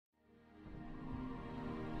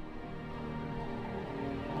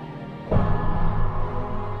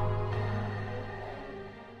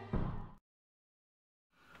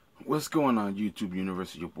What's going on, YouTube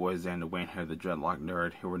universe? Your boy Xander Wayne here, the Dreadlock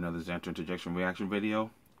Nerd, here with another Xander Interjection reaction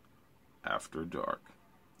video, After Dark.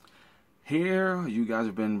 Here, you guys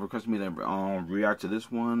have been requesting me to react to this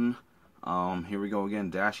one. Here we go again,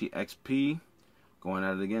 DashieXP, going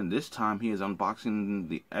at it again. This time he is unboxing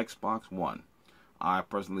the Xbox One. I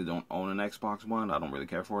personally don't own an Xbox One. I don't really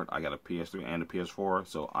care for it. I got a PS3 and a PS4,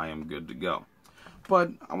 so I am good to go.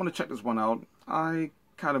 But I want to check this one out. I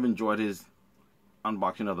kind of enjoyed his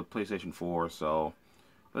unboxing of the PlayStation 4, so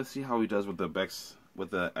let's see how he does with the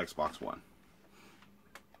Xbox One.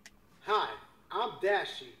 Hi, I'm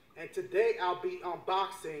Dashie, and today I'll be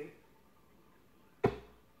unboxing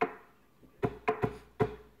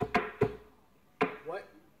what?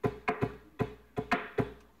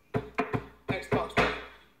 Xbox One.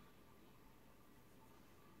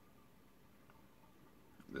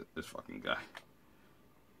 This fucking guy.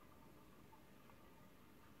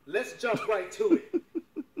 Let's jump right to it.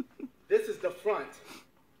 This is the front.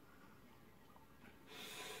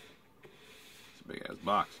 It's a big ass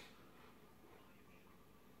box.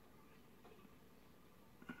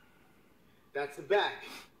 That's the back.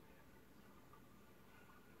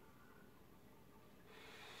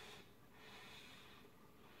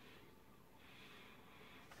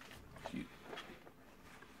 Cute.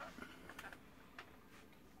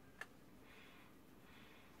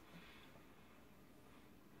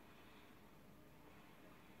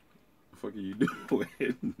 What the fuck are you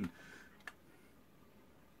doing?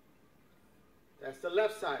 That's the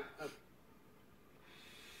left side.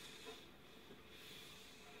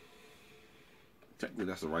 Technically,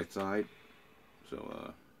 that's the right side.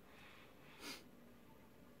 So,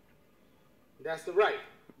 That's the right.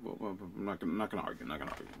 well, I'm not gonna argue.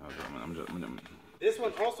 I'm just. This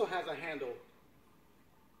one also has a handle.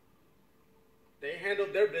 They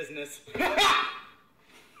handled their business.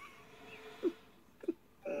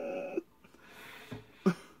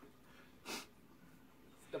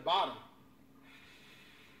 The bottom.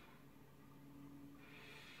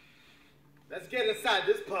 Let's get inside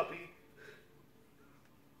this puppy.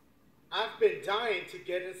 I've been dying to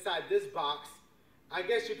get inside this box. I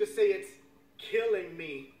guess you could say it's killing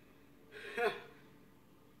me.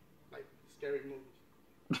 Like scary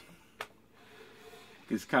movies.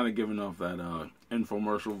 He's kind of giving off that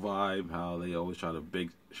infomercial vibe, how they always try to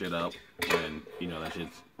big shit up when, you know, that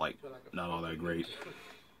shit's like not all that great.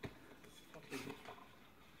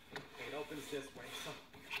 It opens this way.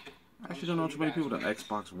 I actually don't know too many people with an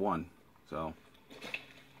Xbox One, so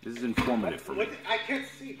this is informative for me. I can't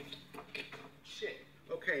see. Shit.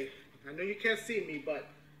 Okay, I know you can't see me, but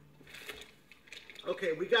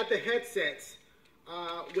okay, we got the headsets,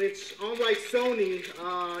 which unlike Sony,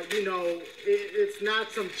 you know, it's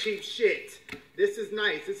not some cheap shit. This is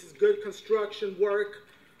nice. This is good construction work.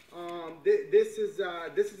 This is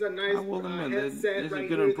a nice headset. There's right a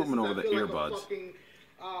good here. improvement over the earbuds. Like a fucking,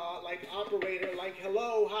 like operator, like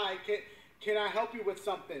hello, hi, can I help you with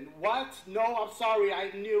something? What? No, I'm sorry,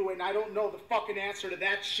 I knew, and I don't know the fucking answer to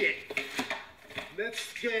that shit.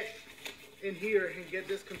 Let's get in here and get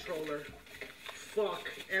this controller. Fuck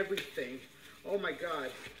everything. Oh my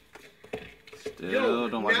god. Still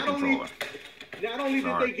don't like the controller. Not only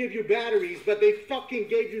did they give you batteries, but they fucking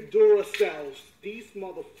gave you Duracells. These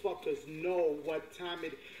motherfuckers know what time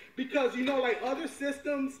it is. Because, you know, like other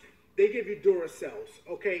systems, they give you Duracells,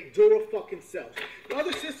 okay? Dura fucking cells. The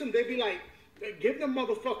other system, they be like, give them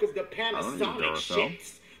motherfuckers the Panasonic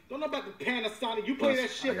shits. Don't know about the Panasonic. You play that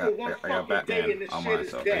shit for one fucking day and the shit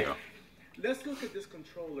is dead. Let's look at this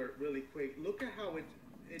controller really quick. Look at how it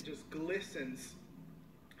just glistens.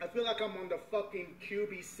 I feel like I'm on the fucking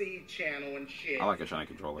QBC channel and shit. I like a shiny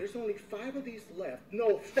controller. There's only 5 of these left.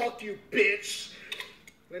 No, fuck you, bitch.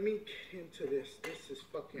 Let me get into this. This is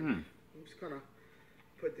fucking... I'm just gonna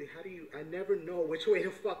put the... How do you... I never know which way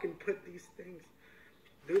to fucking put these things.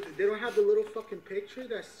 Dude, they don't have the little fucking picture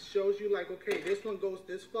that shows you like, okay, this one goes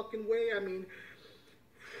this fucking way. I mean,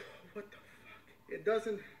 what the fuck? It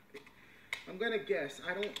doesn't... I'm gonna guess.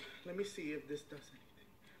 I don't... Let me see if this does anything.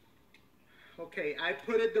 Okay, I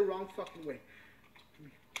put it the wrong fucking way.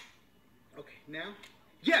 Okay, now?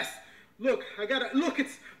 Yes! Look, I gotta... Look,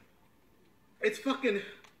 it's fucking...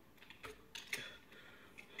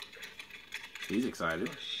 He's excited.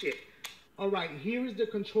 Oh, shit. Alright, here is the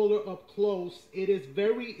controller up close. It's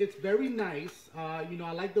very nice. You know,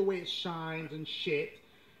 I like the way it shines and shit.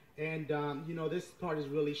 And, you know, this part is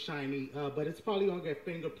really shiny. But it's probably gonna get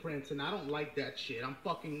fingerprints, and I don't like that shit. I'm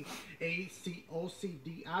fucking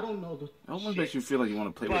OCD. I don't know the It almost makes you feel like you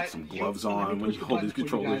want to play with some gloves on when you hold these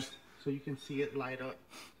controllers. So you can see it light up.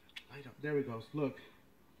 There it goes. Look.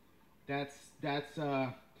 That's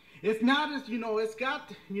It's not as, you know, it's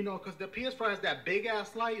got, you know, because the PS4 has that big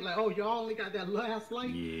ass light. Like, oh, y'all only got that little ass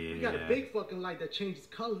light? Yeah. You got a big fucking light that changes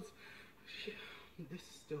colors. This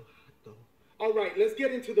is still hot though. All right, let's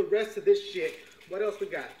get into the rest of this shit. What else we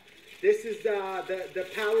got? This is the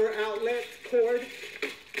power outlet cord.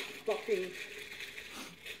 Fucking,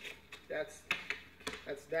 that's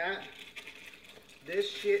that. This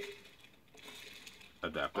shit.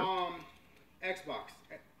 Adapter. Xbox.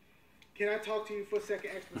 Can I talk to you for a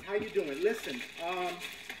second, Xbox? How you doing? Listen,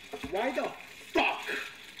 why the fuck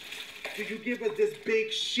do you give us this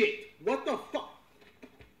big shit? What the fuck?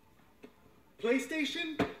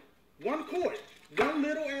 PlayStation, one cord, one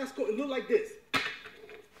little ass cord. It look like this.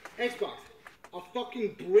 Xbox, a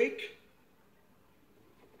fucking brick.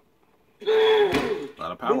 A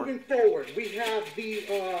lot of power. Moving forward, we have the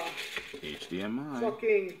HDMI.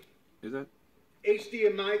 fucking. Is that?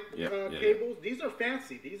 HDMI Yep, cables. These are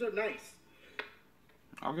fancy. These are nice.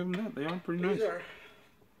 I'll give them that. They are pretty These nice.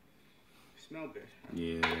 Smell good.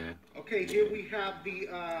 Yeah. Okay, here we have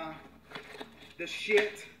the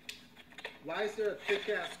shit. Why is there a thick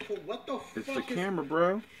ass cord? What the fuck? It's the camera,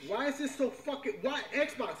 bro. Why is this so fucking? Why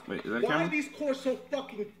Xbox? Wait, is that why camera? are these cords so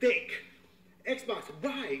fucking thick? Xbox,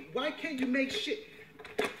 why? Why can't you make shit?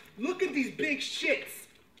 Look at these big shits.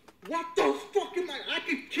 What the fuck am I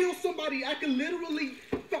could kill somebody. I could literally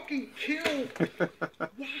fucking kill.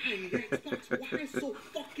 Why, Xbox? Why is it so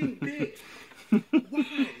fucking big?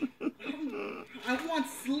 Why? I want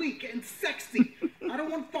sleek and sexy. I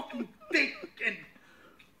don't want fucking thick and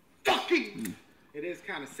fucking. It is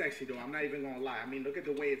kind of sexy though. I'm not even gonna lie. I mean, look at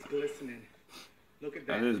the way it's glistening. Look at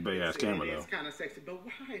that. That is a big ass camera though. It's kind of sexy, but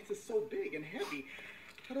why is it so big and heavy?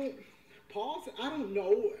 I don't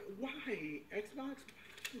know why Xbox.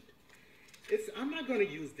 I'm not gonna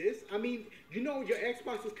use this. I mean, you know, your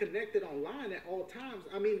Xbox is connected online at all times.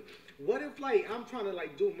 I mean, what if like I'm trying to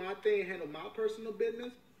like do my thing, handle my personal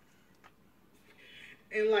business,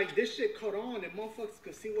 and like this shit caught on and motherfuckers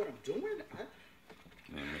could see what I'm doing?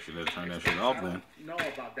 Man, make sure they turn that shit off then. I don't know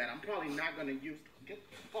about that. I'm probably not gonna use. Get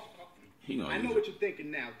the fuck off me. I know what you're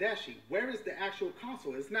thinking now, Dashie. Where is the actual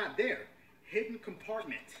console? It's not there. Hidden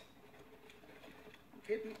compartment.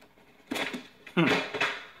 Hidden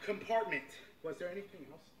compartment. Was there anything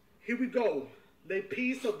else? Here we go. Le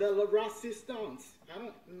piece of the la resistance. I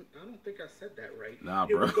don't think I said that right. Nah,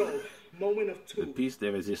 Here bro. we go. Moment of truth. The piece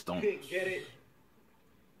de resistance. Get it?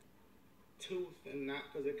 Tooth and not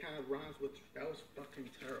because it kind of rhymes with. That was fucking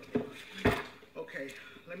terrible. Okay,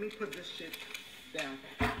 let me put this shit down.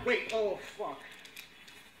 Wait, oh fuck.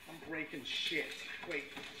 I'm breaking shit. Wait,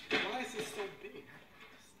 why is this so big?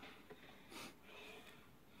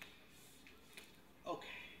 Okay.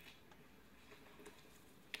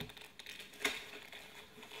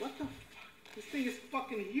 What the fuck? This thing is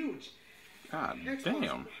fucking huge. God Xbox.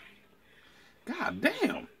 damn. God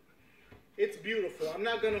damn. It's beautiful. I'm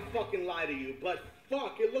not gonna fucking lie to you, but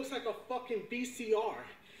fuck, it looks like a fucking VCR.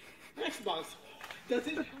 Xbox, does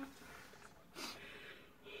it have...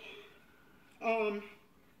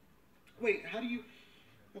 wait, how do you...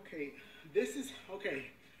 Okay, this is...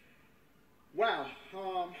 Okay. Wow.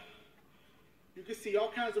 You can see all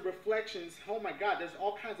kinds of reflections. Oh my god, there's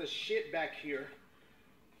all kinds of shit back here.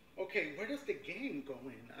 Okay, where does the game go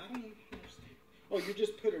in? I don't understand. Oh, you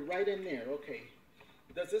just put it right in there. Okay.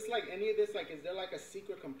 Does this, like, any of this, like, is there, like, a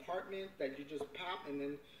secret compartment that you just pop and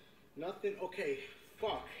then nothing? Okay,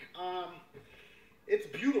 fuck. It's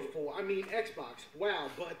beautiful. I mean, Xbox, wow,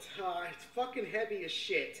 but it's fucking heavy as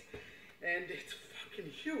shit. And it's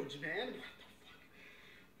fucking huge, man. What the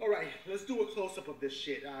fuck? All right, let's do a close-up of this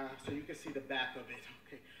shit so you can see the back of it.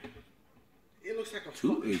 Okay. It looks like a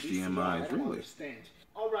Two fucking HDMIs, VCR. I don't really? understand.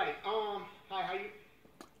 All right, hi,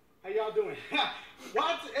 how y'all doing?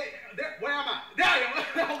 What? Hey, where am I? There you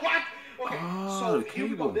go. What? Okay, so here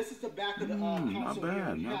we go. This is the back of the console. Not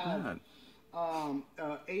bad, not bad.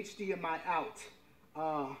 HDMI out.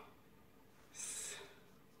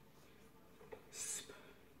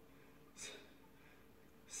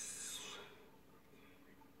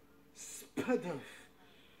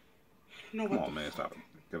 No, Come on, man, stop it.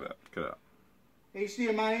 Get it out, get it out.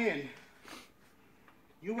 HDMI in.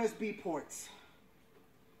 USB ports.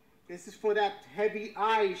 This is for that heavy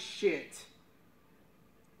eye shit.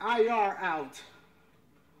 IR out.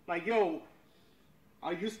 Like, yo,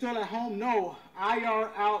 are you still at home? No,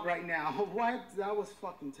 IR out right now. What? That was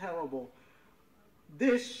fucking terrible.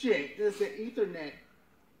 This shit, this is an Ethernet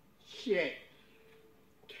shit.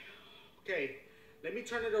 Okay, let me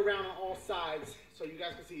turn it around on all sides so you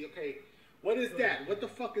guys can see. Okay, what is that? What the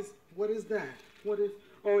fuck is, what is that? What is,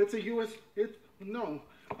 oh, it's a no.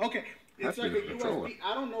 Okay, it's like a USB.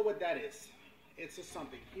 I don't know what that is. It's just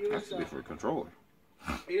something. Has to be for a controller.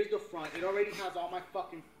 Here's the front. It already has all my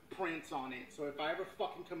fucking prints on it. So if I ever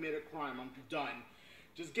fucking commit a crime, I'm done.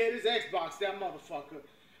 Just get his Xbox, that motherfucker.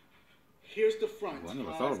 Here's the front. Well, I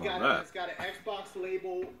never thought about that. It's got an Xbox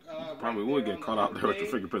label. Probably would get caught out there with the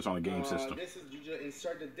fingerprints on the game system. This is, you just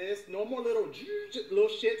insert the disc. No more little shits.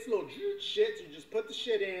 You just put the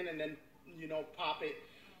shit in and then, you know, pop it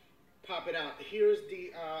out. Here's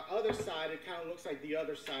the other side. It kind of looks like the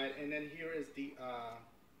other side. And then here is the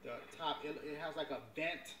top. It has like a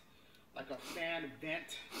vent, like a fan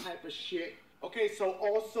vent type of shit. Okay, so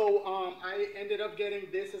also I ended up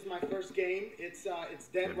getting this as my first game. It's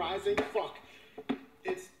Dead Rising. Fuck.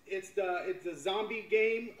 It's the zombie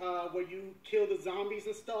game where you kill the zombies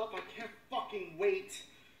and stuff. I can't fucking wait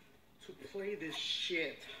to play this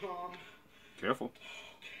shit. Careful.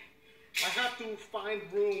 Okay. I have to find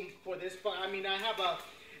room for this. I mean, I have a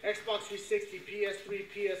Xbox 360, PS3,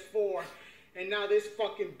 PS4. And now this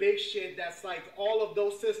fucking big shit that's like all of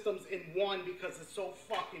those systems in one because it's so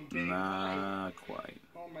fucking big. Not quite.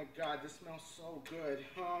 Oh my god, this smells so good.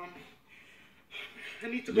 I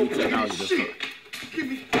need to go play this shit. Give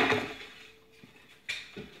me.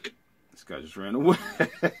 This guy just ran away.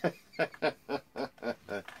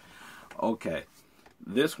 Okay.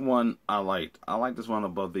 This one I liked. I like this one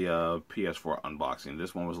above the PS4 unboxing.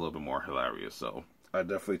 This one was a little bit more hilarious, so I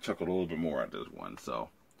definitely chuckled a little bit more at this one, so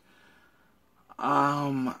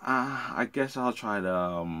I guess I'll try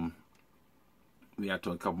to react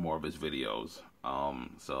to a couple more of his videos.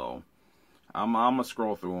 So I'm gonna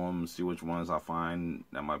scroll through them, see which ones I find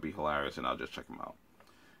that might be hilarious, and I'll just check them out.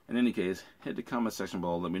 In any case, hit the comment section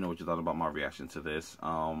below. Let me know what you thought about my reaction to this.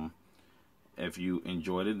 If you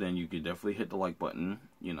enjoyed it, then you can definitely hit the like button,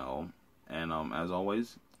 you know. And as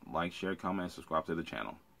always, like, share, comment, and subscribe to the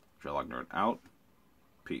channel. Dreadlock Nerd out.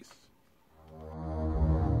 Peace.